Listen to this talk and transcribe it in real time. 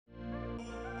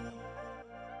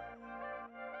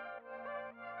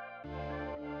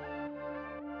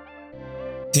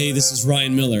Hey, this is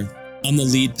Ryan Miller. I'm the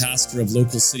lead pastor of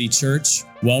Local City Church.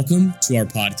 Welcome to our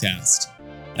podcast.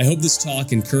 I hope this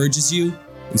talk encourages you,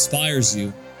 inspires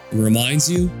you, and reminds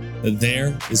you that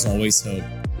there is always hope.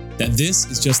 That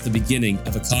this is just the beginning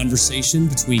of a conversation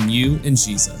between you and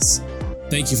Jesus.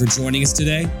 Thank you for joining us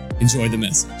today. Enjoy the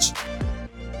message.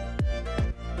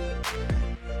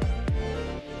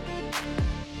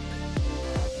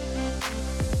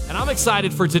 And I'm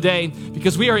excited for today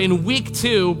because we are in week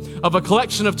 2 of a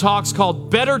collection of talks called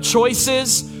Better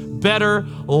Choices, Better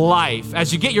Life.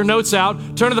 As you get your notes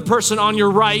out, turn to the person on your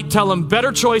right, tell them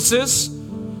better choices.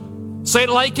 Say it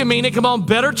like you mean it. Come on,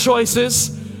 better choices.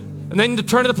 And then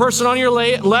turn to the person on your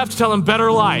left, tell them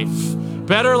better life.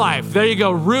 Better life. There you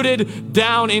go. Rooted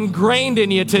down, ingrained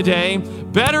in you today.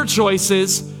 Better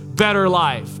choices, better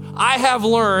life. I have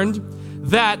learned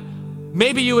that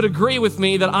maybe you would agree with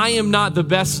me that I am not the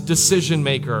best decision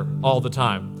maker all the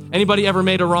time. Anybody ever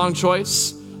made a wrong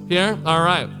choice here? All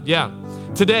right, yeah.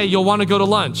 Today you'll want to go to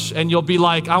lunch and you'll be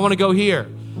like, I want to go here.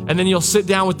 And then you'll sit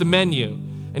down with the menu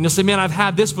and you'll say, man, I've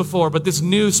had this before, but this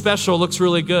new special looks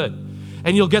really good.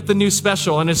 And you'll get the new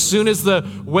special. And as soon as the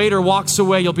waiter walks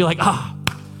away, you'll be like, I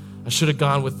should have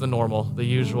gone with the normal, the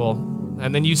usual.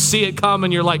 And then you see it come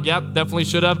and you're like, yep, definitely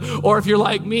should have. Or if you're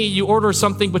like me, you order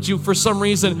something, but you, for some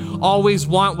reason, always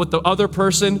want what the other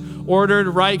person ordered,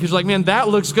 right? Because you're like, man, that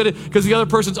looks good. Because the other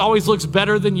person's always looks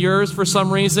better than yours for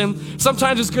some reason.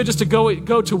 Sometimes it's good just to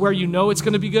go to where you know it's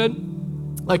going to be good.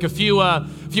 Like a few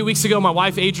weeks ago, my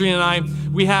wife, Adrienne, and I,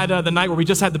 we had the night where we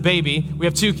just had the baby. We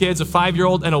have 2 kids, a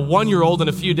 5-year-old and a 1-year-old in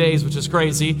a few days, which is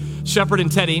crazy, Shepherd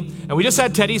and Teddy. And we just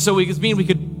had Teddy, so we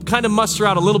could kind of muster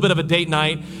out a little bit of a date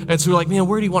night. And so we're like, man,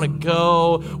 where do you want to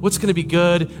go? What's going to be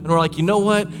good? And we're like, you know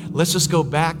what? Let's just go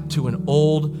back to an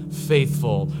old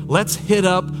faithful. Let's hit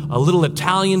up a little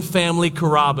Italian family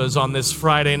Carrabba's on this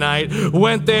Friday night.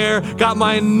 Went there, got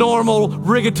my normal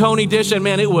rigatoni dish, and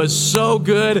man, it was so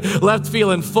good. Left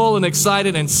feeling full and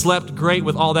excited and slept great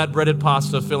with all that breaded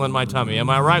pasta filling my tummy.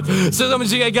 Am I right? So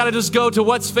sometimes you got to just go to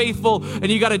what's faithful, and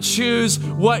you got to choose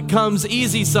what comes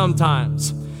easy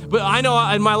sometimes. But I know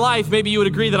in my life, maybe you would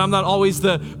agree that I'm not always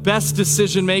the best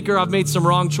decision maker. I've made some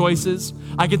wrong choices.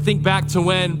 I can think back to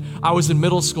when I was in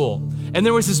middle school. And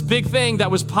there was this big thing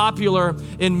that was popular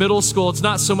in middle school. It's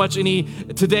not so much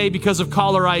today because of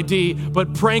caller ID,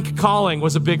 but prank calling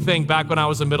was a big thing back when I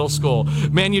was in middle school.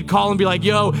 Man, you'd call and be like,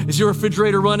 yo, is your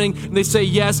refrigerator running? And they say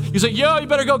yes. You say, yo, you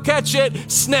better go catch it.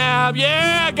 Snap.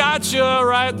 Yeah, gotcha,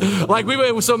 right? Like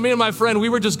so me and my friend, we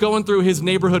were just going through his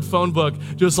neighborhood phone book,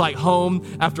 just like home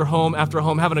after home after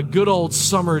home, having a good old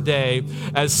summer day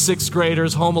as 6th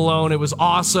graders, home alone. It was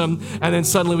awesome. And then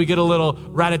suddenly we get a little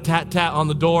rat-a-tat-tat on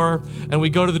the door. And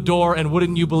we go to the door, and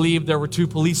wouldn't you believe there were 2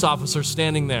 police officers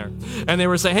standing there. And they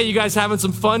were saying, hey, you guys having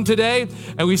some fun today?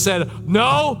 And we said,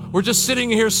 no, we're just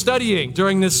sitting here studying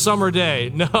during this summer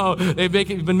day. No,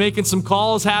 you've been making some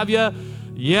calls, have you?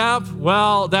 Yep,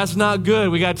 well, that's not good.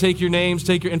 We got to take your names,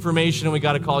 take your information, and we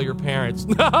got to call your parents.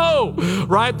 No,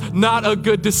 right? Not a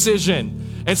good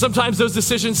decision. And sometimes those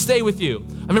decisions stay with you.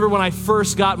 I remember when I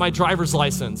first got my driver's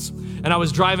license, and I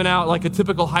was driving out like a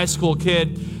typical high school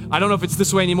kid. I don't know if it's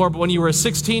this way anymore, but when you were a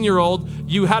 16-year-old,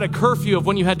 you had a curfew of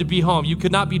when you had to be home. You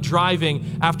could not be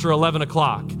driving after 11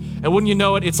 o'clock. And wouldn't you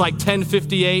know it, it's like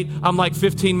 10:58. I'm like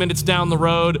 15 minutes down the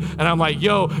road, and I'm like,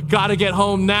 yo, gotta get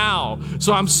home now.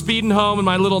 So I'm speeding home in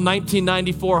my little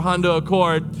 1994 Honda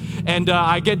Accord, and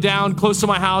I get down close to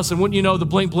my house, and wouldn't you know, the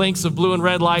blink blinks of blue and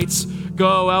red lights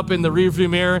go up in the rearview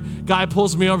mirror. Guy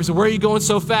pulls me over. He said, where are you going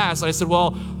so fast? I said,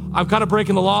 well, I'm kind of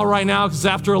breaking the law right now because it's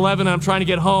after 11 and I'm trying to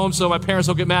get home so my parents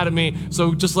don't get mad at me,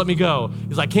 so just let me go.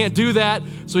 He's like, can't do that.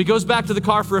 So he goes back to the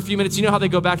car for a few minutes. You know how they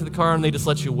go back to the car and they just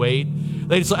let you wait?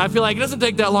 I feel like it doesn't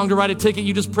take that long to write a ticket.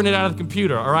 You just print it out of the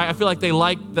computer, all right? I feel like they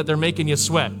like that they're making you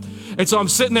sweat. And so I'm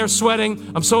sitting there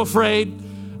sweating. I'm so afraid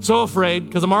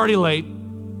because I'm already late.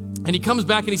 And he comes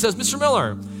back and he says, Mr.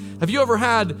 Miller, have you ever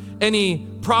had any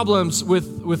problems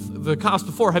with the cops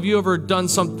before? Have you ever done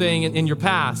something in your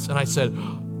past? And I said,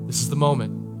 this is the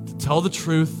moment to tell the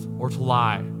truth or to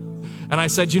lie. And I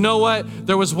said, you know what?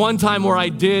 There was one time where I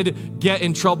did get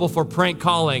in trouble for prank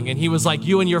calling. And he was like,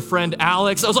 you and your friend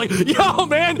Alex. I was like, yo,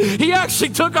 man, he actually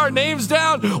took our names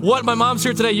down. What my mom's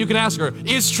here today, you can ask her,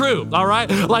 is true, all right?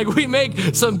 Like we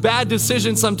make some bad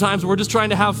decisions sometimes. We're just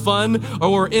trying to have fun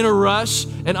or we're in a rush.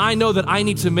 And I know that I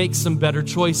need to make some better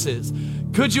choices.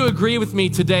 Could you agree with me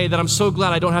today that I'm so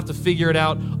glad I don't have to figure it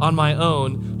out on my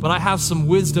own, but I have some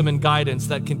wisdom and guidance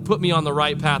that can put me on the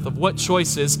right path of what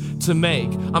choices to make?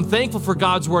 I'm thankful for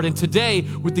God's word, and today,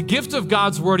 with the gift of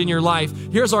God's word in your life,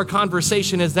 here's our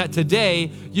conversation, is that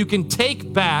today you can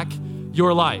take back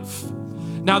your life.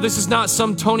 Now, this is not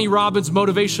some Tony Robbins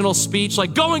motivational speech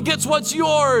like, go and get what's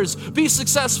yours, be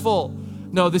successful.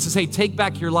 No, this is, hey, take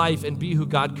back your life and be who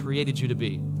God created you to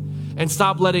be. And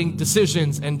stop letting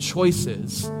decisions and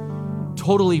choices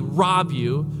totally rob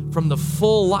you from the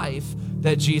full life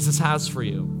that Jesus has for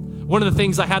you. One of the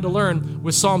things I had to learn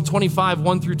was Psalm 25,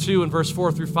 1 through 2 and verse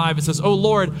 4 through 5. It says, "Oh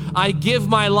Lord, I give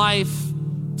my life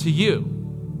to you.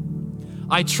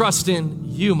 I trust in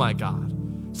you, my God.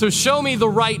 So show me the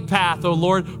right path, O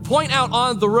Lord. Point out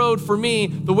on the road for me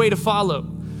the way to follow.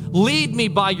 Lead me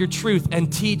by your truth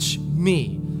and teach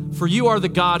me, for you are the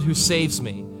God who saves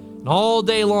me. And all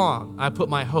day long, I put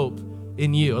my hope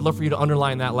in you." I'd love for you to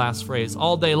underline that last phrase.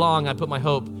 All day long, I put my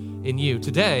hope in you.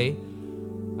 Today,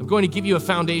 I'm going to give you a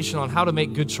foundation on how to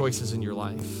make good choices in your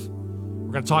life.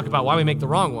 We're going to talk about why we make the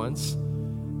wrong ones,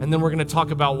 and then we're going to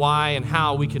talk about why and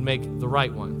how we can make the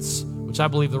right ones, which I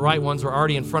believe the right ones are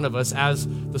already in front of us, as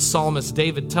the psalmist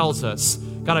David tells us.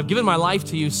 God, I've given my life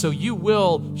to you, so you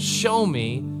will show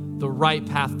me the right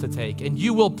path to take, and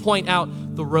you will point out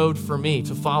the road for me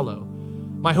to follow.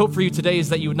 My hope for you today is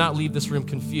that you would not leave this room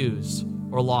confused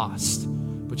or lost,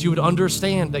 but you would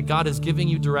understand that God is giving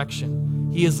you direction.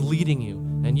 He is leading you,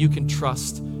 and you can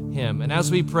trust him. And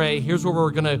as we pray, here's where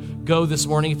we're going to go this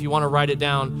morning, if you want to write it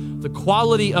down. The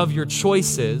quality of your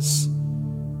choices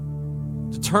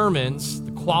determines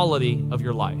the quality of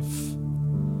your life.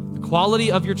 The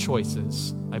quality of your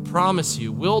choices, I promise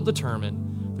you, will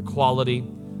determine the quality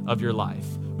of your life.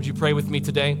 Would you pray with me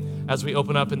today as we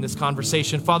open up in this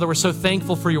conversation? Father, we're so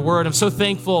thankful for your word. I'm so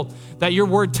thankful that your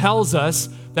word tells us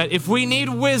that if we need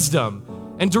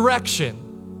wisdom and direction,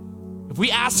 if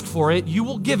we ask for it, you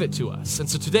will give it to us. And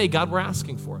so today, God, we're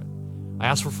asking for it. I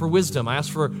ask for wisdom. I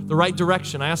ask for the right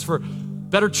direction. I ask for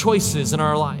better choices in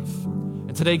our life.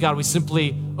 And today, God, we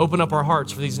simply open up our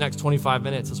hearts for these next 25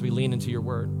 minutes as we lean into your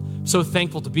word. I'm so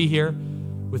thankful to be here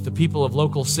with the people of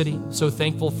Local City. So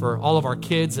thankful for all of our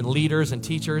kids and leaders and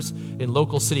teachers in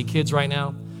Local City Kids right now.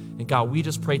 And God, we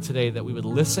just pray today that we would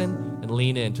listen and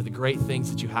lean into the great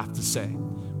things that you have to say.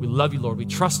 We love you, Lord. We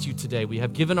trust you today. We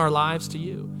have given our lives to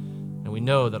you. And we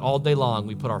know that all day long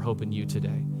we put our hope in you today.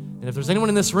 And if there's anyone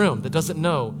in this room that doesn't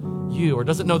know you or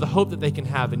doesn't know the hope that they can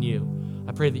have in you,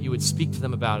 I pray that you would speak to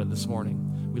them about it this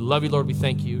morning. We love you, Lord. We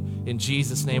thank you. In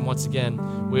Jesus' name, once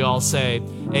again, we all say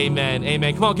amen,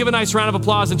 amen. Come on, give a nice round of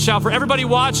applause and shout for everybody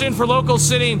watching for Local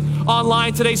City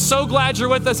online today. So glad you're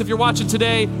with us. If you're watching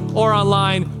today or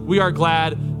online, we are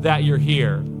glad that you're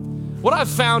here. What I've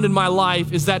found in my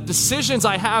life is that decisions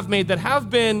I have made that have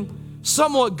been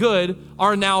somewhat good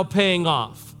are now paying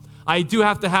off. I do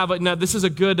have to have it. Now, this is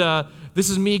a good, this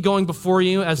is me going before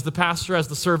you as the pastor, as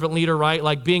the servant leader, right?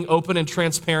 Like being open and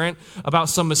transparent about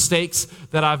some mistakes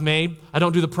that I've made. I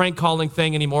don't do the prank calling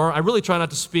thing anymore. I really try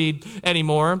not to speed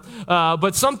anymore.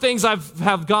 But some things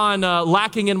have gone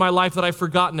lacking in my life that I've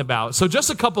forgotten about. So just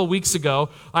a couple of weeks ago,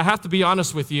 I have to be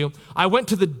honest with you, I went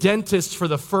to the dentist for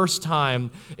the first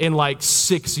time in like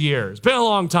 6 years. Been a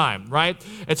long time, right?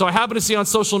 And so I happened to see on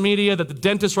social media that the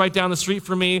dentist right down the street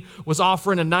from me was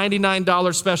offering a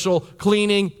 $99 special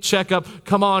cleaning checkup.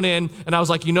 Come on in. And I was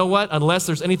like, you know what? Unless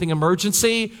there's anything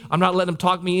emergency, I'm not letting them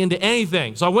talk me into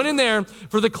anything. So I went in there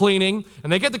for the cleaning,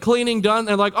 and they get the cleaning done. And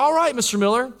they're like, all right, Mr.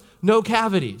 Miller, no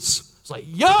cavities. It's like,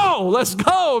 yo, let's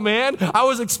go, man. I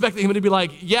was expecting him to be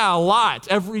like, yeah, a lot.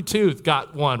 Every tooth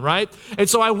got one, right? And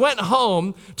so I went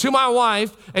home to my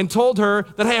wife and told her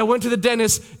that, hey, I went to the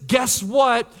dentist. Guess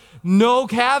what? No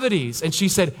cavities. And she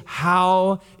said,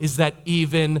 how is that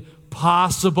even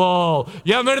possible?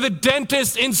 You haven't been to the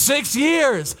dentist in 6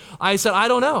 years. I said, I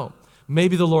don't know.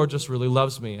 Maybe the Lord just really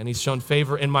loves me and he's shown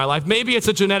favor in my life. Maybe it's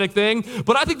a genetic thing,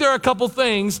 but I think there are a couple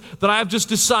things that I have just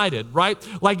decided, right?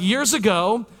 Like years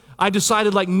ago, I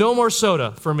decided like no more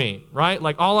soda for me, right?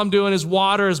 Like all I'm doing is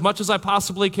water as much as I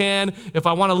possibly can. If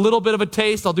I want a little bit of a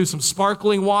taste, I'll do some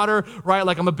sparkling water, right?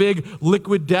 Like I'm a big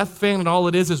Liquid Death fan and all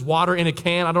it is water in a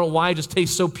can. I don't know why it just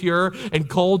tastes so pure and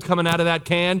cold coming out of that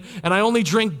can. And I only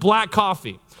drink black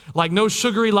coffee. Like no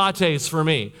sugary lattes for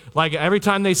me. Like every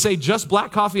time they say just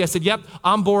black coffee, I said, yep,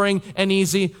 I'm boring and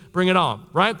easy. Bring it on,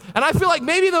 right? And I feel like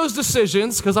maybe those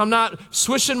decisions, because I'm not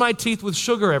swishing my teeth with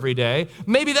sugar every day,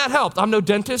 maybe that helped. I'm no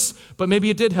dentist, but maybe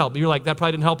it did help. You're like, that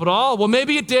probably didn't help at all. Well,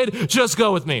 maybe it did. Just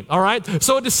go with me, all right?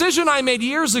 So a decision I made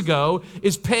years ago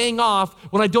is paying off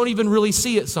when I don't even really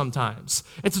see it sometimes.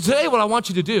 And so today what I want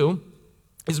you to do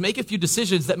is make a few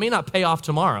decisions that may not pay off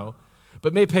tomorrow,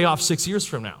 but may pay off 6 years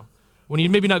from now. When you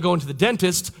maybe not go into the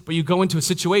dentist, but you go into a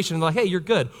situation and they're like, hey, you're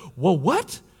good. Well,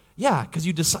 what? Yeah, because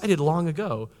you decided long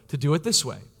ago to do it this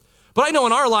way. But I know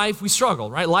in our life, we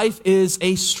struggle, right? Life is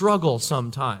a struggle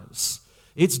sometimes.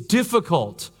 It's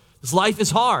difficult This life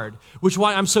is hard, which is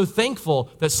why I'm so thankful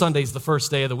that Sunday's the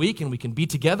first day of the week and we can be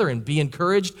together and be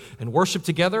encouraged and worship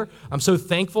together. I'm so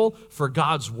thankful for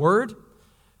God's word.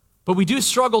 But we do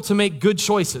struggle to make good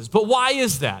choices. But why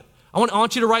is that? I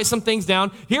want you to write some things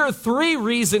down. Here are 3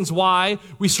 reasons why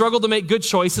we struggle to make good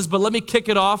choices, but let me kick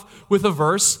it off with a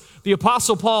verse. The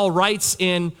Apostle Paul writes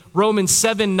in Romans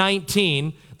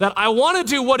 7:19 that I want to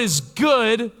do what is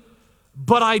good,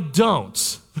 but I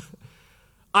don't.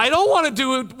 I don't want to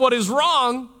do what is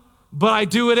wrong, but I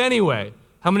do it anyway.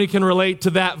 How many can relate to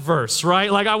that verse, right?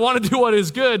 Like, I want to do what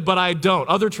is good, but I don't.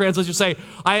 Other translations say,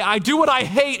 I do what I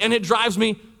hate, and it drives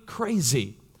me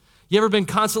crazy. You ever been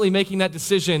constantly making that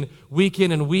decision week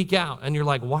in and week out, and you're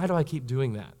like, why do I keep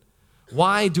doing that?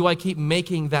 Why do I keep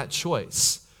making that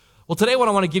choice? Well, today what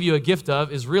I want to give you a gift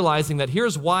of is realizing that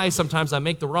here's why sometimes I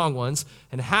make the wrong ones,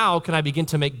 and how can I begin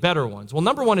to make better ones? Well,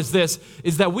 number one is this,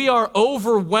 is that we are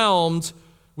overwhelmed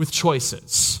with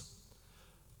choices.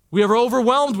 We are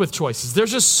overwhelmed with choices.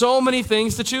 There's just so many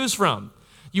things to choose from.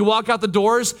 You walk out the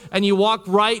doors and you walk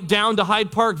right down to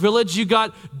Hyde Park Village, you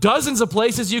got dozens of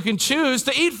places you can choose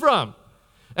to eat from.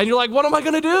 And you're like, what am I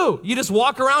going to do? You just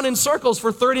walk around in circles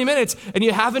for 30 minutes and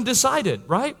you haven't decided,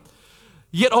 right?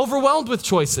 You get overwhelmed with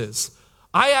choices.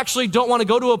 I actually don't want to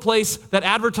go to a place that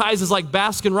advertises like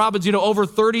Baskin Robbins, over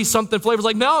 30-something flavors.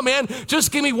 Like, no, man,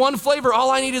 just give me one flavor.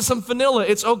 All I need is some vanilla.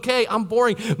 It's okay. I'm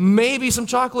boring. Maybe some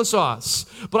chocolate sauce.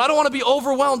 But I don't want to be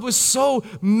overwhelmed with so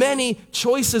many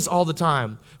choices all the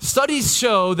time. Studies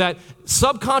show that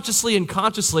subconsciously and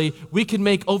consciously, we can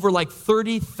make over like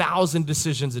 30,000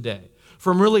 decisions a day,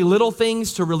 from really little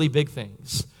things to really big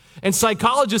things. And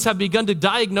psychologists have begun to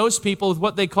diagnose people with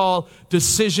what they call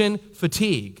decision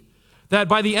fatigue. That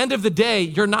by the end of the day,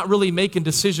 you're not really making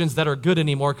decisions that are good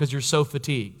anymore because you're so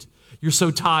fatigued. You're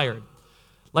so tired.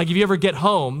 Like if you ever get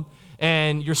home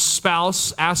and your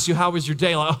spouse asks you, how was your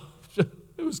day? Like, oh,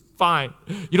 it was fine.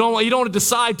 You don't want to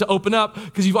decide to open up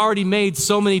because you've already made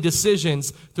so many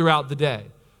decisions throughout the day.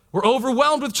 We're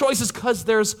overwhelmed with choices because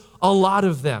there's a lot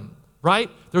of them, right?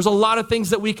 There's a lot of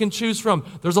things that we can choose from.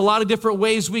 There's a lot of different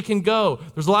ways we can go.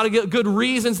 There's a lot of good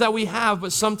reasons that we have,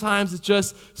 but sometimes it's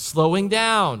just slowing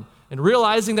down and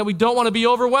realizing that we don't want to be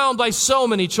overwhelmed by so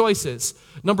many choices.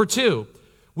 Number 2,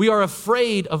 we are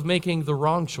afraid of making the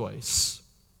wrong choice.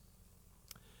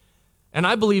 And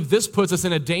I believe this puts us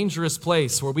in a dangerous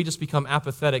place where we just become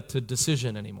apathetic to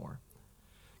decision anymore.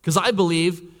 Because I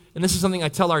believe, and this is something I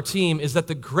tell our team, is that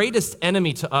the greatest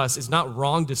enemy to us is not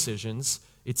wrong decisions,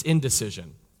 it's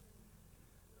indecision.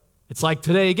 It's like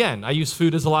today again, I use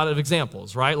food as a lot of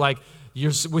examples, right? Like,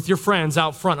 you're with your friends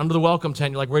out front under the welcome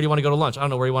tent. You're like, where do you want to go to lunch? I don't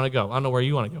know where you want to go. I don't know where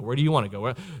you want to go. Where do you want to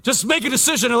go? Just make a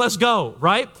decision and let's go,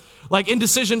 right? Like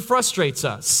indecision frustrates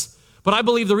us. But I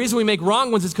believe the reason we make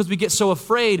wrong ones is because we get so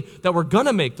afraid that we're going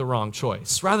to make the wrong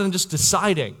choice rather than just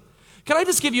deciding. Can I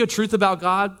just give you a truth about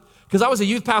God? Because I was a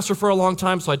youth pastor for a long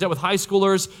time, so I dealt with high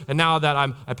schoolers, and now that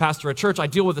I pastor a church, I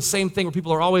deal with the same thing where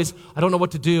people are always, I don't know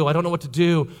what to do. I don't know what to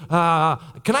do.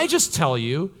 Can I just tell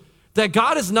you that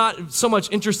God is not so much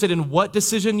interested in what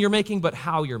decision you're making, but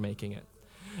how you're making it.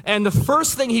 And the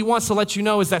first thing he wants to let you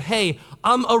know is that, hey,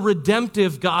 I'm a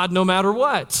redemptive God no matter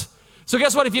what. So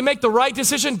guess what? If you make the right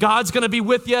decision, God's going to be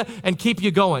with you and keep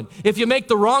you going. If you make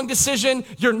the wrong decision,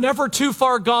 you're never too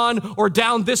far gone or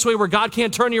down this way where God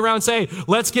can't turn you around and say,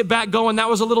 let's get back going. That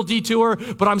was a little detour,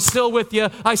 but I'm still with you.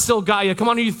 I still got you. Come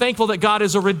on, are you thankful that God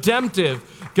is a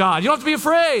redemptive God? You don't have to be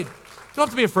afraid. You don't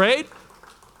have to be afraid.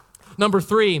 Number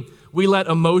 3, we let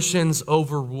emotions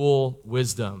overrule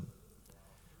wisdom.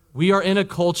 We are in a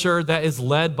culture that is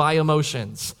led by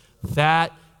emotions.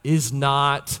 That is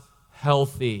not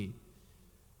healthy.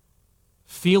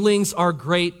 Feelings are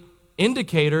great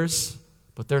indicators,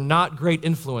 but they're not great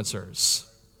influencers.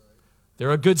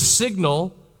 They're a good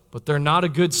signal, but they're not a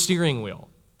good steering wheel.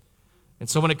 And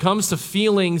so when it comes to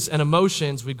feelings and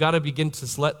emotions, we've got to begin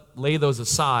to lay those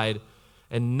aside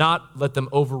and not let them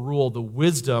overrule the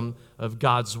wisdom of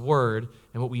God's word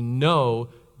and what we know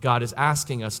God is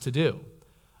asking us to do.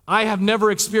 I have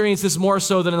never experienced this more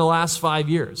so than in the last 5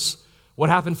 years. What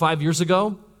happened 5 years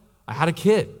ago? I had a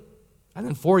kid. And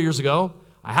then 4 years ago,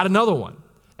 I had another one.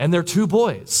 And they're 2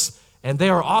 boys. And they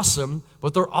are awesome,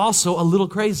 but they're also a little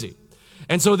crazy.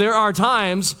 And so there are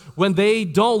times when they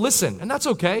don't listen, and that's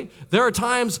okay. There are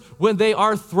times when they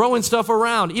are throwing stuff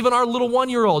around. Even our little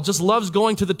 1-year-old just loves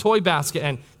going to the toy basket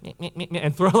and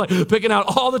picking out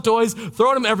all the toys,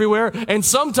 throwing them everywhere. And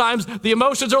sometimes the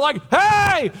emotions are like,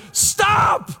 hey,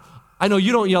 stop! I know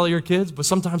you don't yell at your kids, but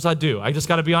sometimes I do. I just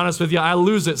got to be honest with you. I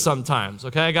lose it sometimes,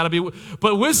 okay? I got to be.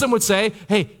 But wisdom would say,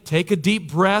 hey, take a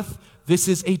deep breath. This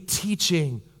is a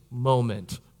teaching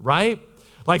moment, right?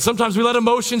 Like sometimes we let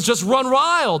emotions just run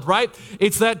wild, right?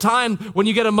 It's that time when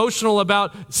you get emotional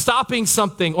about stopping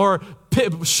something or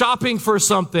shopping for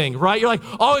something, right? You're like,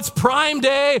 oh, it's Prime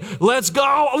Day. Let's go.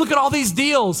 Oh, look at all these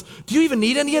deals. Do you even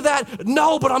need any of that?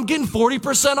 No, but I'm getting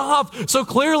 40% off. So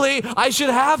clearly I should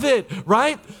have it,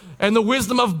 right? And the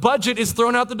wisdom of budget is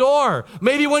thrown out the door.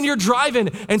 Maybe when you're driving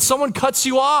and someone cuts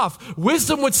you off,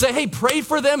 wisdom would say, hey, pray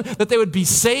for them that they would be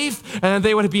safe and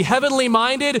they would be heavenly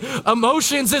minded.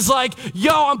 Emotions is like,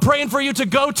 yo, I'm praying for you to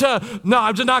go to, no,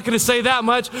 I'm just not going to say that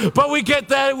much, but we get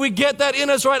that in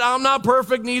us, right? I'm not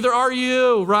perfect, neither are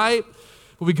you, right?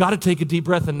 But we got to take a deep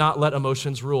breath and not let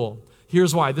emotions rule.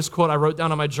 Here's why. This quote I wrote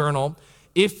down on my journal.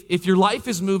 If your life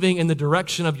is moving in the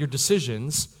direction of your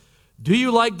decisions, do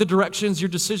you like the directions your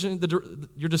decisions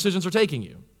are taking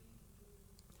you?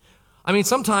 I mean,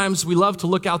 sometimes we love to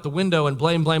look out the window and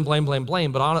blame,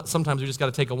 but sometimes we just got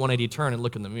to take a 180 turn and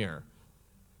look in the mirror.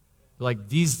 Like,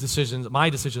 my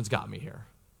decisions got me here.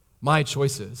 My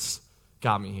choices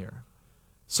got me here.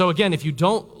 So again, if you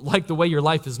don't like the way your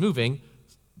life is moving,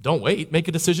 don't wait, make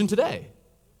a decision today.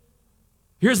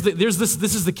 This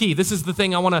is the key. This is the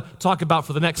thing I want to talk about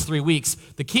for the next 3 weeks.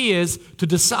 The key is to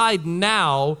decide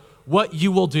now what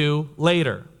you will do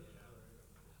later.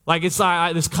 Like it's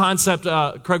this concept,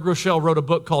 Craig Rochelle wrote a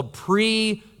book called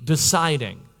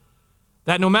Pre-Deciding.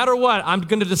 That no matter what, I'm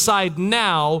going to decide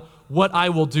now what I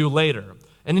will do later.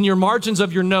 And in your margins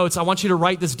of your notes, I want you to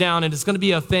write this down, and it's going to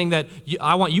be a thing that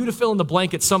I want you to fill in the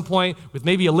blank at some point with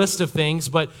maybe a list of things.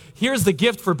 But here's the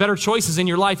gift for better choices in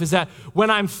your life is that when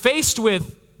I'm faced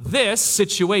with this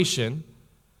situation,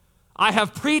 I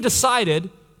have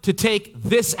pre-decided to take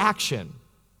this action.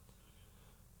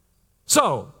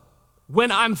 So,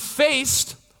 when I'm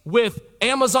faced with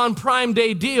Amazon Prime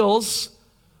Day deals,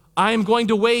 I'm going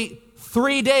to wait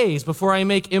 3 days before I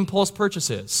make impulse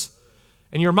purchases.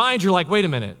 In your mind, you're like, wait a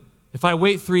minute. If I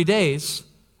wait 3 days,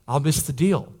 I'll miss the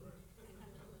deal.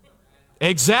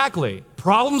 Exactly.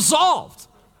 Problem solved.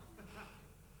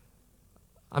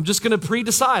 I'm just going to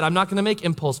pre-decide. I'm not going to make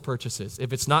impulse purchases.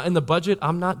 If it's not in the budget,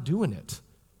 I'm not doing it.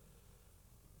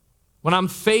 When I'm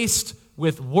faced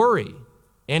with worry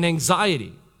and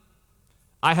anxiety,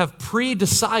 I have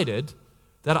pre-decided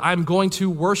that I'm going to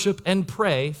worship and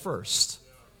pray first.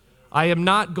 I am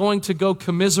not going to go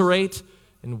commiserate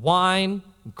and whine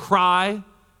and cry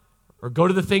or go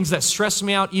to the things that stress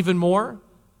me out even more.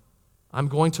 I'm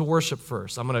going to worship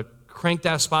first. I'm going to crank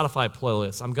that Spotify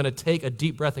playlist. I'm going to take a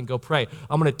deep breath and go pray.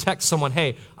 I'm going to text someone,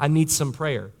 hey, I need some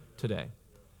prayer today.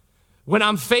 When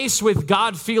I'm faced with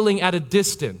God feeling at a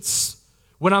distance,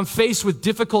 when I'm faced with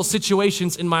difficult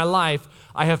situations in my life,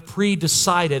 I have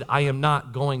pre-decided I am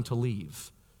not going to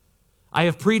leave. I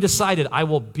have pre-decided I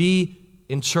will be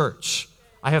in church.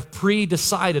 I have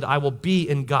pre-decided I will be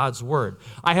in God's word.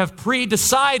 I have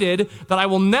pre-decided that I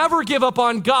will never give up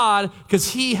on God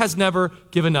because He has never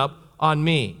given up on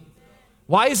me.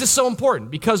 Why is this so important?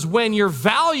 Because when your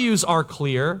values are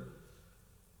clear,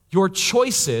 your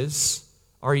choices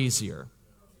are easier.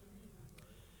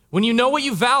 When you know what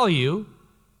you value,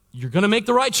 you're going to make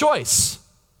the right choice.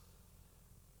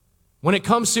 When it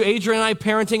comes to Adrian and I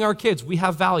parenting our kids, we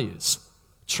have values.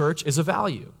 Church is a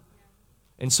value.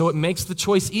 And so it makes the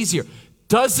choice easier.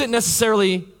 Does it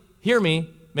necessarily, hear me,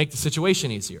 make the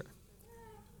situation easier?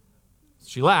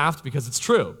 She laughed because it's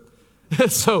true.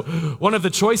 So one of the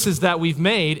choices that we've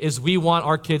made is we want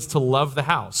our kids to love the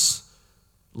house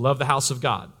of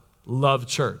God, love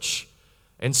church.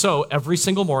 And so every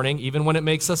single morning, even when it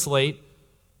makes us late,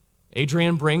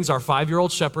 Adrian brings our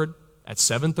 5-year-old shepherd at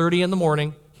 7:30 in the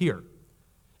morning here.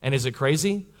 And is it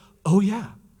crazy? Oh, yeah.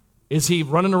 Is he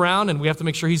running around and we have to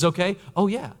make sure he's okay? Oh,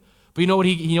 yeah. But you know what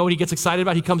he gets excited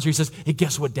about? He comes here, he says, hey,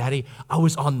 guess what, Daddy? I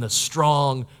was on the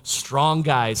strong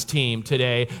guys team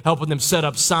today, helping them set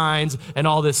up signs and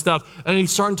all this stuff. And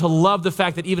he's starting to love the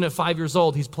fact that even at 5 years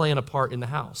old, he's playing a part in the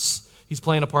house. He's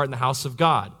playing a part in the house of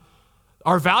God.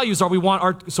 Our values are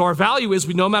our value is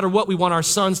no matter what, we want our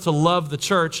sons to love the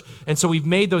church. And so we've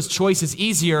made those choices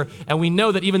easier. And we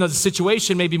know that even though the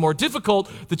situation may be more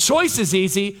difficult, the choice is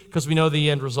easy because we know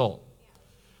the end result.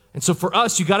 And so for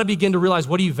us, you got to begin to realize,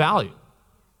 what do you value?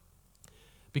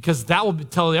 Because that will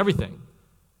tell you everything.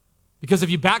 Because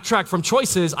if you backtrack from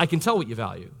choices, I can tell what you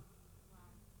value.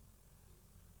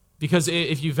 Because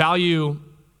if you value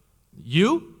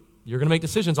you, you're going to make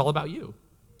decisions all about you.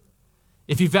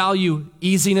 If you value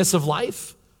easiness of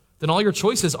life, then all your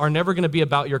choices are never going to be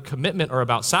about your commitment or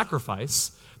about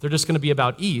sacrifice. They're just going to be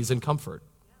about ease and comfort.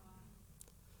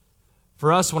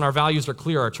 For us, when our values are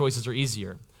clear, our choices are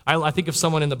easier. I think of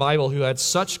someone in the Bible who had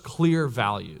such clear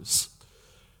values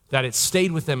that it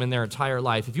stayed with them in their entire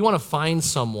life. If you want to find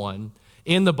someone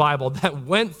in the Bible that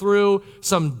went through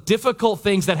some difficult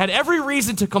things, that had every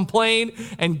reason to complain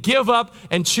and give up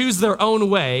and choose their own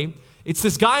way. It's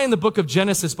this guy in the book of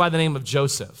Genesis by the name of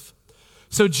Joseph.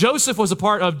 So Joseph was a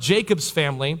part of Jacob's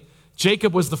family.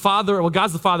 Jacob was the father, well,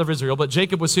 God's the father of Israel, but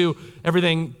Jacob was who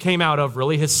everything came out of,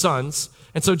 really, his sons.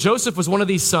 And so Joseph was one of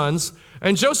these sons.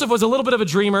 And Joseph was a little bit of a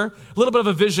dreamer, a little bit of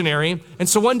a visionary. And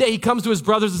so one day he comes to his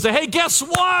brothers and says, hey, guess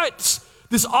what?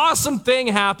 This awesome thing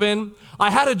happened. I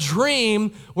had a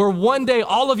dream where one day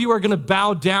all of you are going to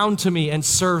bow down to me and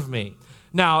serve me.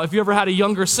 Now, if you ever had a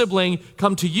younger sibling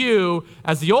come to you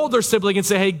as the older sibling and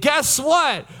say, hey, guess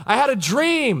what? I had a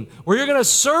dream where you're going to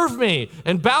serve me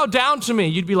and bow down to me.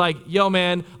 You'd be like, yo,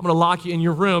 man, I'm going to lock you in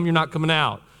your room. You're not coming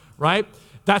out, right?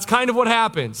 That's kind of what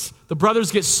happens. The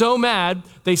brothers get so mad,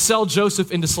 they sell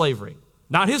Joseph into slavery.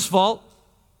 Not his fault,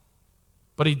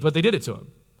 but they did it to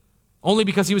him. Only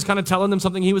because he was kind of telling them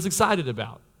something he was excited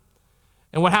about.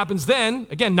 And what happens then,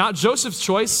 again, not Joseph's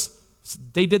choice,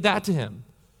 they did that to him.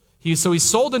 So he's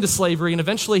sold into slavery, and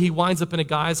eventually he winds up in a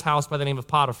guy's house by the name of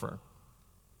Potiphar.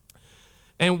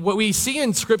 And what we see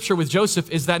in Scripture with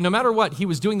Joseph is that no matter what, he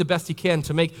was doing the best he can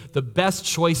to make the best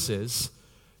choices,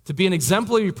 to be an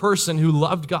exemplary person who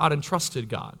loved God and trusted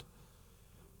God.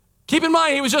 Keep in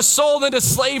mind, he was just sold into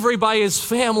slavery by his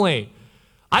family.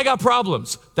 I got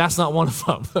problems. That's not one of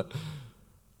them.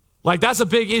 Like, that's a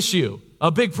big issue, a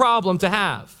big problem to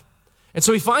have. And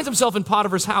so he finds himself in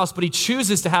Potiphar's house, but he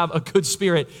chooses to have a good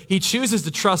spirit. He chooses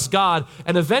to trust God,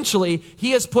 and eventually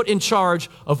he is put in charge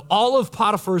of all of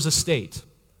Potiphar's estate.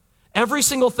 Every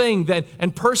single thing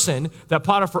and person that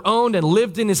Potiphar owned and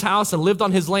lived in his house and lived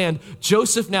on his land,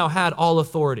 Joseph now had all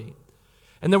authority.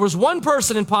 And there was one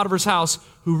person in Potiphar's house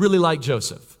who really liked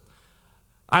Joseph.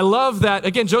 I love that,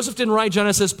 again, Joseph didn't write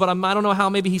Genesis, but I don't know how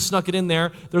maybe he snuck it in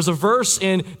there. There's a verse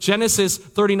in Genesis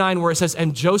 39 where it says,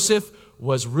 and Joseph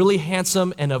was really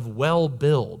handsome and of well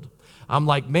build. I'm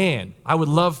like, man, I would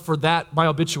love for that, my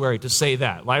obituary, to say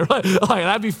that. Like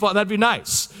that'd be fun, that'd be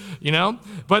nice, you know?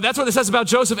 But that's what it says about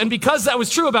Joseph. And because that was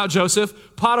true about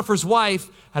Joseph, Potiphar's wife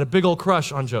had a big old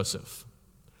crush on Joseph.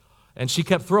 And she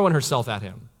kept throwing herself at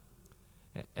him.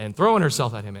 And throwing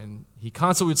herself at him. And he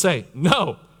constantly would say,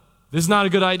 no, this is not a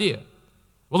good idea.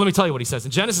 Well, let me tell you what he says.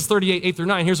 In Genesis 38, 8 through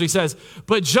 9, here's what he says.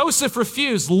 But Joseph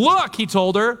refused. Look, he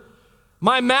told her,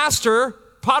 my master,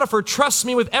 Potiphar, trusts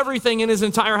me with everything in his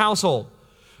entire household.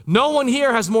 No one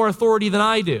here has more authority than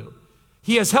I do.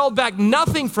 He has held back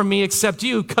nothing from me except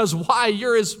you, because why?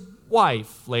 You're his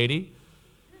wife, lady.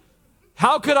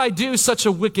 How could I do such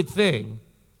a wicked thing?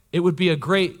 It would be a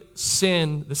great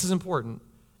sin. This is important.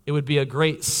 It would be a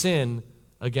great sin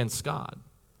against God.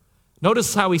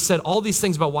 Notice how he said all these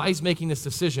things about why he's making this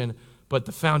decision, but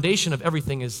the foundation of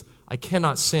everything is, I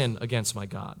cannot sin against my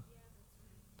God.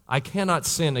 I cannot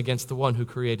sin against the one who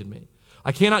created me.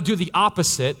 I cannot do the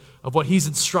opposite of what he's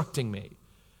instructing me.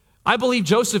 I believe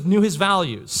Joseph knew his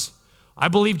values. I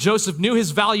believe Joseph knew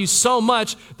his values so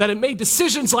much that it made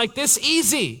decisions like this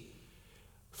easy.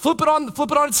 Flip it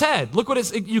on its head. Look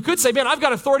what you could say, man, I've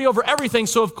got authority over everything,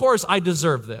 so of course I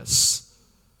deserve this.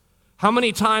 How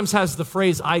many times has the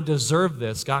phrase, I deserve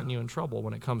this, gotten you in trouble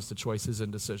when it comes to choices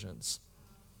and decisions?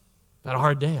 I've had a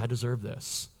hard day, I deserve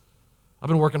this. I've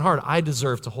been working hard, I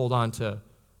deserve to hold on to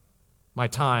my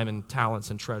time and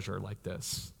talents and treasure like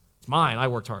this. It's mine, I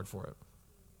worked hard for it.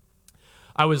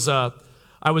 I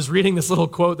was reading this little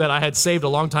quote that I had saved a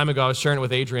long time ago. I was sharing it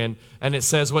with Adrian, and it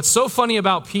says, what's so funny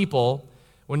about people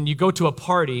when you go to a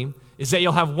party is that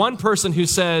you'll have one person who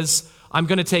says, I'm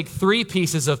going to take 3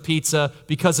 pieces of pizza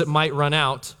because it might run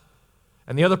out.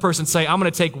 And the other person say, I'm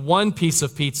going to take 1 piece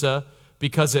of pizza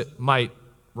because it might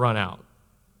run out.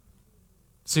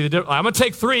 See, I'm going to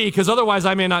take 3 because otherwise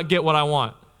I may not get what I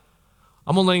want.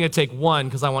 I'm only going to take 1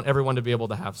 because I want everyone to be able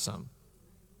to have some.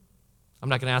 I'm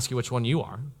not going to ask you which one you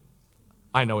are.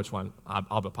 I know which one.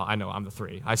 I know I'm the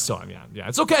 3. I still am. Yeah.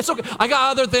 It's okay. I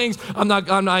got other things. I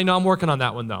know I'm working on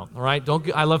that one though. All right.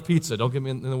 I love pizza. Don't get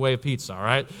me in the way of pizza. All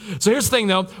right. So here's the thing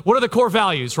though. What are the core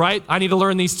values? Right. I need to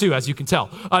learn these too, as you can tell.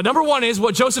 Number 1 is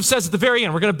what Joseph says at the very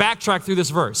end. We're going to backtrack through this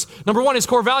verse. Number 1 is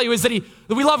core value is that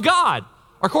we love God.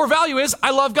 Our core value is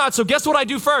I love God. So guess what I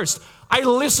do first? I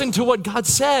listen to what God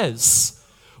says.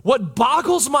 What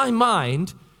boggles my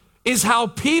mind is how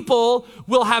people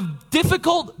will have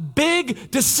difficult,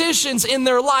 big decisions in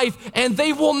their life, and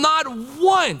they will not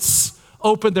once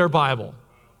open their Bible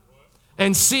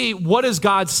and see what does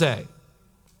God say.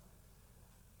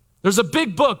 There's a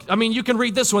big book. I mean, you can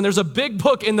read this one. There's a big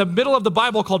book in the middle of the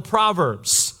Bible called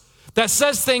Proverbs that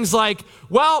says things like,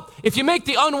 well, if you make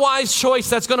the unwise choice,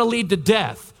 that's going to lead to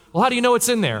death. Well, how do you know it's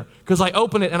in there? Because I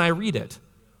open it and I read it.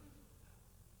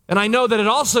 And I know that it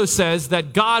also says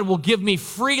that God will give me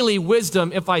freely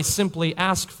wisdom if I simply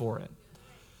ask for it.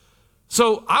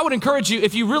 So I would encourage you,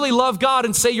 if you really love God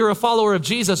and say you're a follower of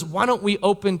Jesus, why don't we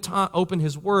open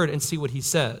his word and see what he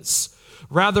says,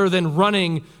 rather than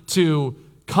running to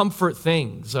comfort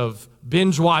things of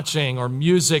binge watching or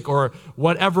music or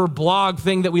whatever blog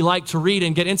thing that we like to read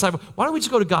and get insight. Why don't we just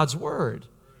go to God's word?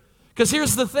 Because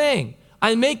here's the thing.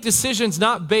 I make decisions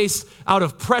not based out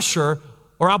of pressure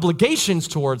or obligations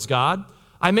towards God.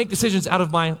 I make decisions out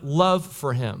of my love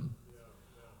for him.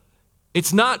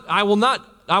 I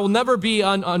will never be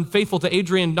unfaithful to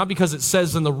Adrienne, not because it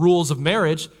says in the rules of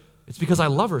marriage. It's because I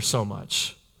love her so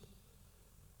much.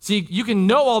 See, you can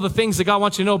know all the things that God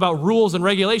wants you to know about rules and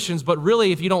regulations, but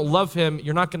really, if you don't love him,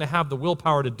 you're not going to have the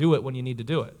willpower to do it when you need to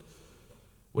do it.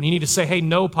 When you need to say, hey,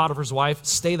 no, Potiphar's wife,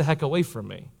 stay the heck away from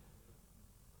me.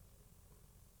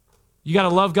 You got to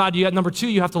love God. Number two,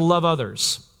 you have to love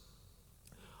others.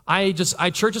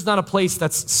 Church is not a place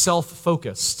that's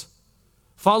self-focused.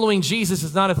 Following Jesus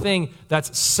is not a thing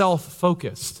that's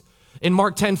self-focused. In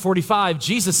Mark 10:45,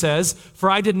 Jesus says, "For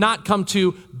I did not come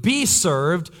to be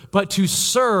served, but to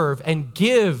serve and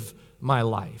give my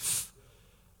life."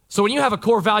 So when you have a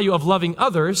core value of loving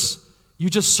others,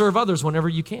 you just serve others whenever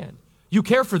you can. You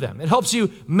care for them. It helps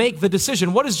you make the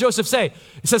decision. What does Joseph say?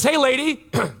 He says, hey, lady,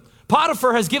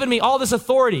 Potiphar has given me all this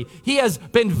authority. He has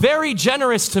been very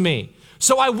generous to me,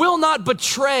 so I will not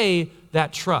betray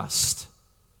that trust.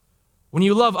 When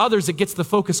you love others, it gets the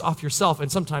focus off yourself,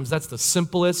 and sometimes that's the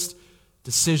simplest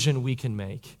decision we can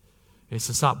make, is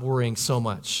to stop worrying so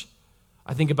much.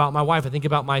 I think about my wife, I think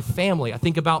about my family, I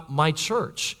think about my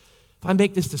church. If I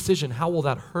make this decision, how will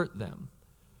that hurt them?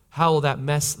 How will that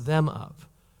mess them up?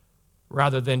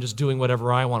 Rather than just doing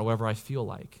whatever I want, whatever I feel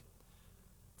like.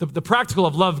 The practical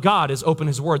of love God is open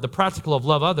his word. The practical of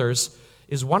love others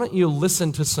is, why don't you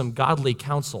listen to some godly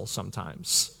counsel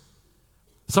sometimes?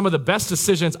 Some of the best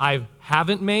decisions I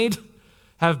haven't made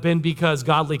have been because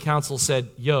godly counsel said,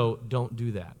 yo, don't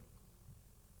do that.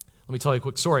 Let me tell you a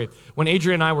quick story. When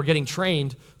Adrienne and I were getting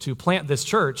trained to plant this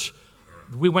church,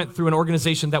 we went through an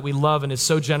organization that we love and is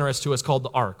so generous to us called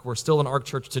the ARC. We're still an ARC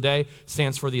church today.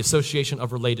 Stands for the Association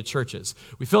of Related Churches.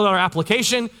 We filled out our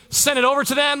application, sent it over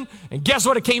to them, and guess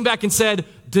what? It came back and said,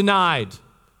 denied.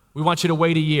 We want you to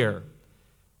wait a year.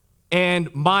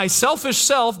 And my selfish,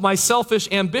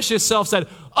 ambitious self said,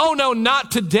 oh no,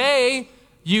 not today.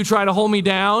 You try to hold me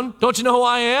down. Don't you know who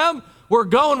I am? We're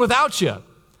going without you.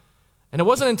 And it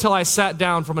wasn't until I sat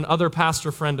down from another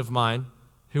pastor friend of mine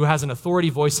who has an authority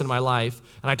voice in my life,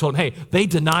 and I told him, hey, they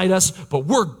denied us, but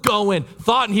we're going.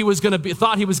 Thought he was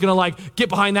gonna like get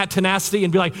behind that tenacity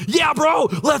and be like, yeah, bro,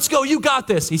 let's go, you got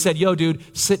this. He said, yo, dude,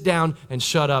 sit down and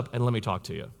shut up and let me talk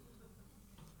to you.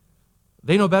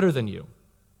 They know better than you,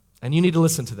 and you need to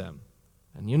listen to them,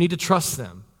 and you need to trust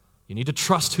them. You need to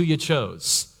trust who you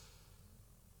chose.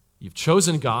 You've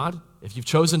chosen God. If you've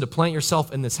chosen to plant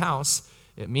yourself in this house,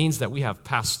 it means that we have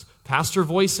pastor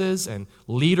voices and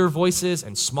leader voices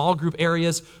and small group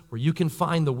areas where you can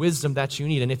find the wisdom that you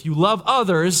need. And if you love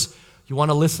others, you want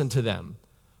to listen to them.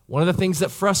 One of the things that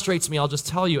frustrates me, I'll just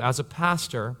tell you as a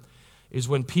pastor, is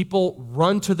when people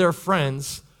run to their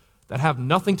friends that have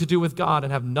nothing to do with God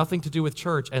and have nothing to do with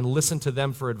church and listen to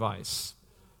them for advice.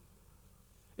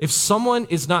 If someone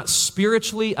is not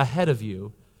spiritually ahead of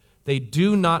you, they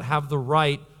do not have the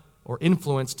right or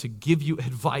influence to give you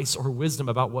advice or wisdom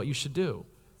about what you should do.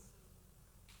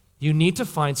 You need to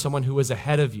find someone who is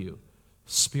ahead of you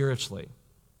spiritually.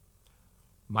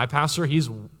 My pastor, he's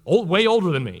way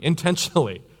older than me,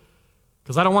 intentionally,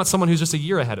 because I don't want someone who's just a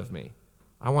year ahead of me.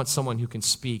 I want someone who can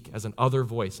speak as an other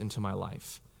voice into my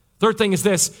life. Third thing is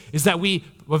this, is that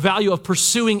a value of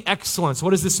pursuing excellence. What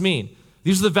does this mean?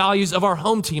 These are the values of our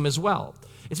home team as well.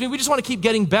 It's we just want to keep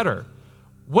getting better.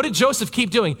 What did Joseph keep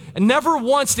doing? And never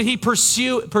once did he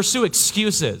pursue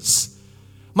excuses.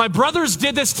 My brothers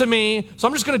did this to me, so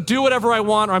I'm just going to do whatever I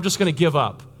want, or I'm just going to give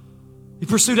up. He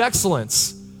pursued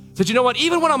excellence. He said, you know what?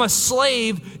 Even when I'm a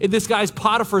slave in this guy's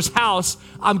Potiphar's house,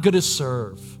 I'm going to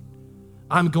serve.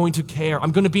 I'm going to care.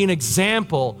 I'm going to be an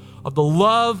example of the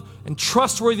love and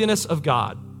trustworthiness of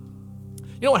God.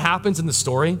 You know what happens in the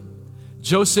story?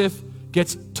 Joseph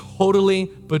gets totally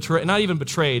betrayed, not even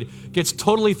betrayed, gets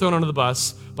totally thrown under the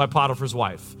bus by Potiphar's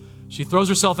wife. She throws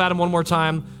herself at him one more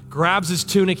time, grabs his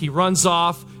tunic, he runs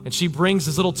off, and she brings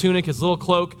his little tunic, his little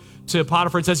cloak to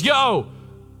Potiphar and says, yo,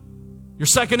 your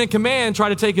second in command tried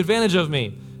to take advantage of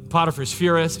me. Potiphar's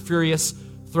furious,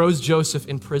 throws Joseph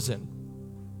in prison.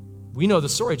 We know the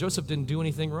story. Joseph didn't do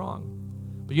anything wrong.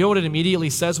 But you know what it immediately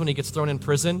says when he gets thrown in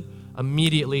prison?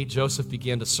 Immediately, Joseph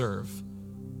began to serve.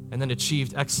 and then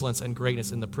achieved excellence and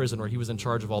greatness in the prison where he was in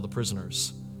charge of all the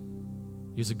prisoners.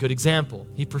 He was a good example.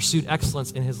 He pursued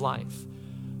excellence in his life.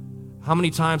 How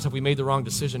many times have we made the wrong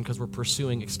decision because we're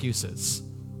pursuing excuses?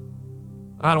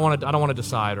 I don't want to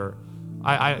decide, or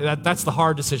that's the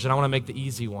hard decision. I want to make the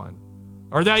easy one.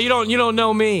 Or that you don't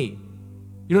know me.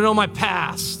 You don't know my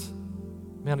past.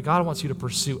 Man, God wants you to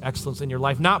pursue excellence in your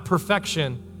life, not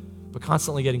perfection, but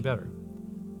constantly getting better.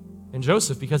 And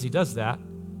Joseph, because he does that,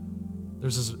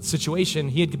 there's this situation,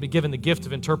 he had been given the gift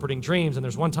of interpreting dreams, and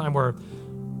there's one time where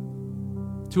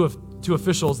two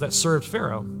officials that served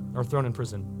Pharaoh are thrown in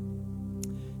prison.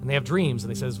 And they have dreams,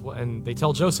 and they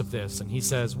tell Joseph this, and he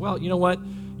says, well, you know what?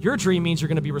 Your dream means you're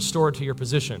going to be restored to your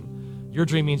position. Your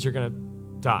dream means you're going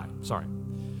to die. Sorry.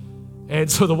 And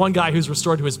so the one guy who's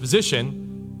restored to his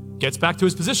position gets back to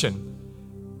his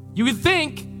position. You would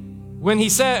think when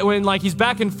he's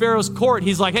back in Pharaoh's court,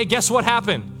 he's like, hey, guess what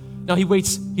happened? No, he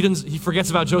waits. He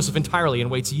forgets about Joseph entirely and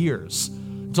waits years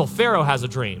until Pharaoh has a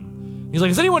dream. He's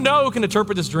like, does anyone know who can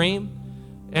interpret this dream?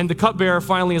 And the cupbearer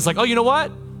finally is like, oh, you know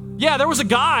what? Yeah, there was a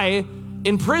guy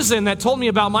in prison that told me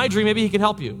about my dream. Maybe he can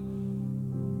help you.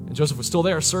 And Joseph was still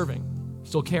there serving,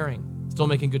 still caring, still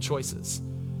making good choices.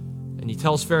 And he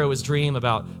tells Pharaoh his dream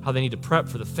about how they need to prep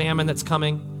for the famine that's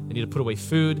coming. They need to put away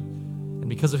food. And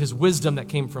because of his wisdom that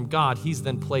came from God, he's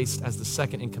then placed as the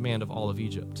second in command of all of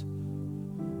Egypt.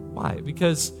 Why?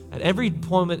 Because at every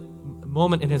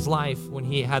moment in his life when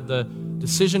he had the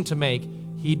decision to make,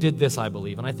 he did this, I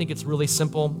believe. And I think it's really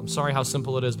simple. I'm sorry how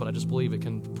simple it is, but I just believe it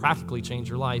can practically change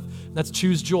your life. And that's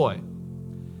choose joy.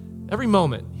 Every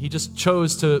moment, he just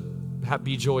chose to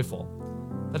be joyful.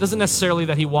 That doesn't necessarily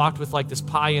that he walked with like this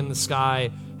pie in the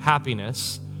sky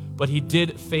happiness, but he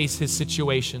did face his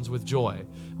situations with joy.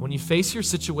 And when you face your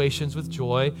situations with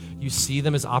joy, you see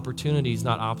them as opportunities,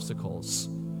 not obstacles.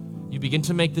 You begin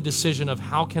to make the decision of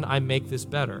how can I make this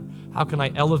better? How can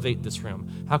I elevate this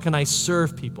room? How can I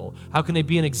serve people? How can they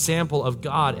be an example of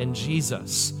God and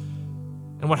Jesus?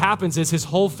 And what happens is his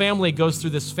whole family goes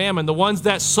through this famine. The ones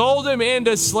that sold him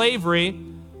into slavery,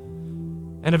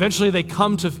 and eventually they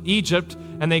come to Egypt,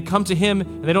 and they come to him,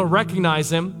 and they don't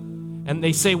recognize him, and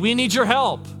they say, we need your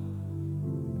help.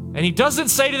 And he doesn't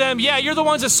say to them, yeah, you're the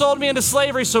ones that sold me into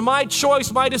slavery, so my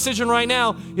choice, my decision right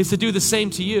now is to do the same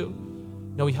to you.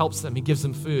 No, he helps them. He gives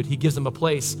them food. He gives them a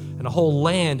place and a whole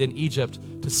land in Egypt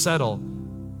to settle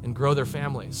and grow their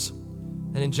families.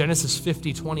 And in Genesis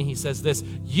 50:20, he says this,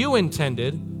 you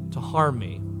intended to harm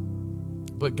me,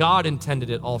 but God intended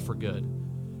it all for good.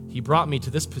 He brought me to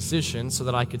this position so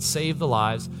that I could save the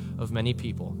lives of many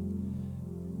people.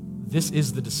 This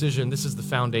is the decision. This is the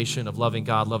foundation of loving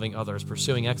God, loving others,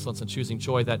 pursuing excellence, and choosing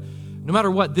joy, that no matter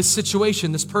what, this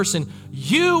situation, this person,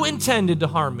 you intended to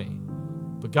harm me.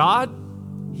 But God,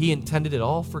 he intended it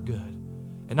all for good.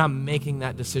 And I'm making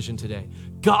that decision today.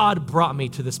 God brought me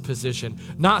to this position,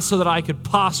 not so that I could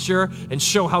posture and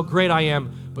show how great I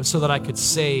am, but so that I could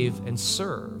save and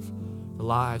serve the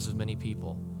lives of many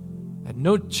people. At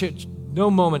no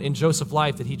moment in Joseph's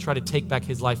life did he try to take back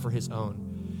his life for his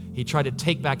own. He tried to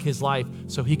take back his life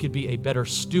so he could be a better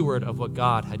steward of what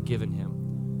God had given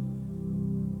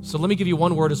him. So let me give you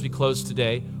one word as we close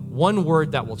today, one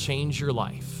word that will change your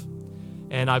life.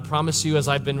 And I promise you, as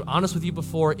I've been honest with you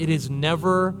before, it is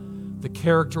never the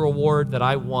character award that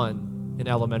I won in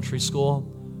elementary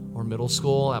school or middle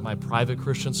school at my private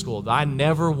Christian school. I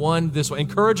never won this one.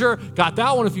 Encourager, got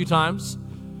that one a few times.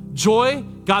 Joy,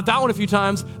 got that one a few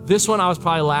times. This one, I was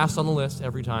probably last on the list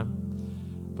every time.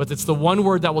 But it's the one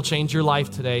word that will change your life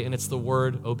today, and it's the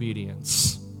word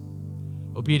obedience.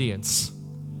 Obedience.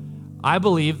 I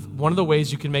believe one of the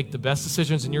ways you can make the best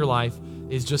decisions in your life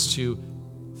is just to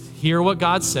hear what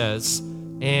God says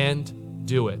and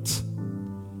do it.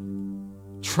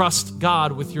 Trust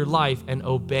God with your life and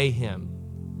obey him.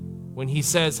 When he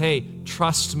says, hey,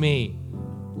 trust me,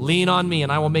 lean on me,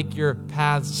 and I will make your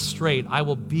paths straight. I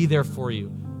will be there for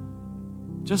you.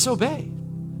 Just obey.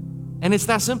 And it's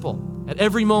that simple. At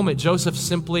every moment, Joseph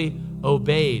simply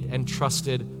obeyed and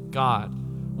trusted God.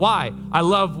 Why? I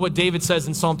love what David says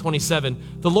in Psalm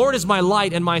 27. The Lord is my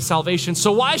light and my salvation,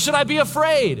 so why should I be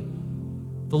afraid?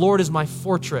 The Lord is my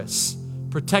fortress,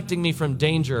 protecting me from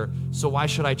danger, so why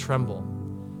should I tremble?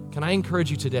 Can I encourage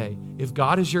you today, if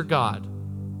God is your God,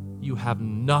 you have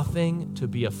nothing to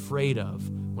be afraid of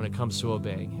when it comes to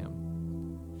obeying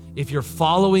him. If you're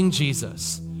following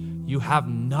Jesus, you have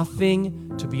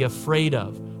nothing to be afraid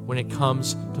of when it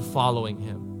comes to following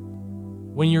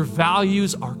him. When your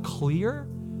values are clear,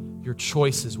 your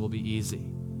choices will be easy.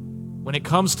 When it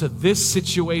comes to this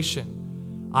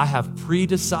situation, I have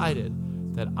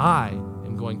pre-decided that I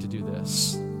am going to do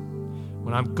this.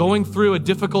 When I'm going through a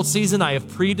difficult season, I have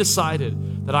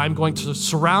pre-decided that I'm going to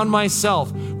surround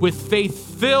myself with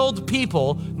faith-filled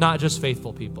people, not just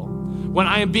faithful people. When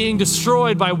I am being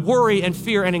destroyed by worry and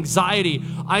fear and anxiety,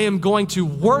 I am going to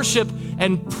worship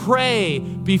and pray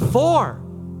before.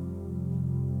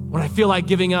 When I feel like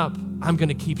giving up, I'm going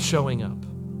to keep showing up.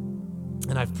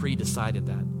 And I've pre-decided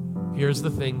that. Here's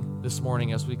the thing this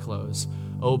morning as we close.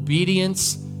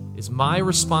 Obedience is my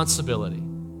responsibility,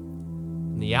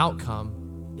 and the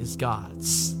outcome is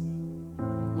God's.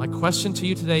 My question to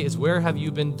you today is, where have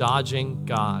you been dodging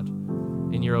God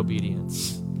in your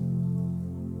obedience?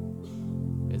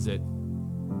 Is it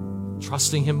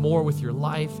trusting Him more with your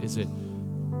life? Is it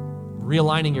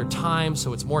realigning your time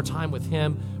so it's more time with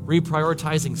Him?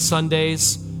 Reprioritizing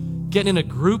Sundays? Getting in a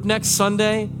group next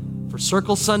Sunday for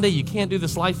Circle Sunday? You can't do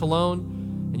this life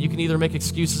alone. And you can either make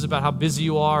excuses about how busy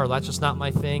you are, or that's just not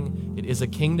my thing. It is a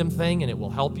kingdom thing, and it will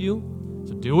help you.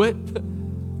 So do it.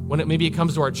 When it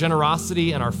comes to our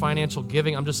generosity and our financial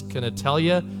giving, I'm just going to tell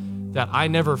you that I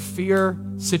never fear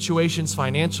situations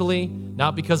financially,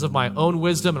 not because of my own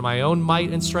wisdom and my own might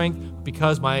and strength, but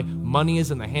because my money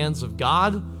is in the hands of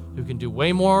God, who can do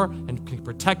way more and can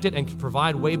protect it and can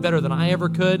provide way better than I ever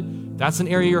could. That's an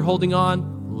area you're holding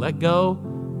on. Let go.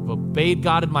 I've obeyed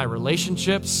God in my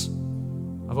relationships.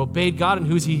 I've obeyed God in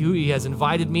who He has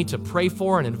invited me to pray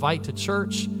for and invite to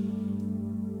church.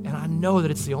 And I know that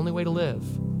it's the only way to live.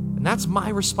 And that's my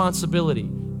responsibility.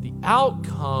 The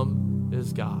outcome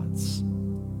is God's.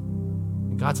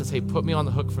 And God says, hey, put me on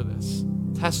the hook for this.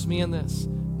 Test me in this.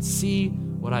 And see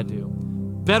what I do.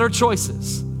 Better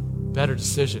choices, better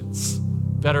decisions,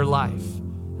 better life.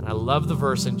 And I love the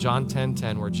verse in John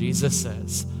 10:10 where Jesus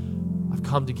says, I've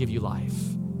come to give you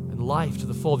life, and life to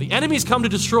the full. The enemy's come to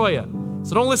destroy you,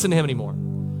 so don't listen to him anymore.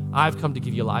 I've come to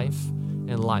give you life,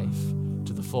 and life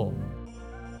to the full.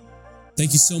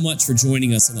 Thank you so much for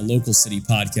joining us on the Local City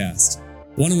Podcast. I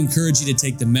want to encourage you to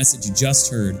take the message you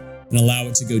just heard and allow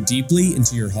it to go deeply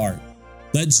into your heart.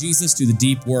 Let Jesus do the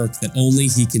deep work that only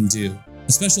He can do.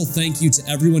 A special thank you to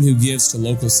everyone who gives to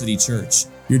Local City Church.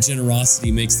 Your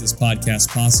generosity makes this podcast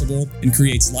possible and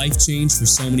creates life change for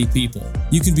so many people.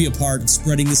 You can be a part of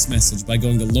spreading this message by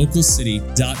going to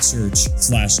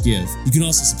localcity.church/give. You can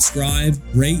also subscribe,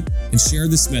 rate, and share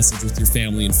this message with your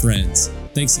family and friends.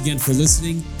 Thanks again for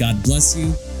listening. God bless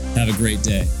you. Have a great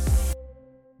day.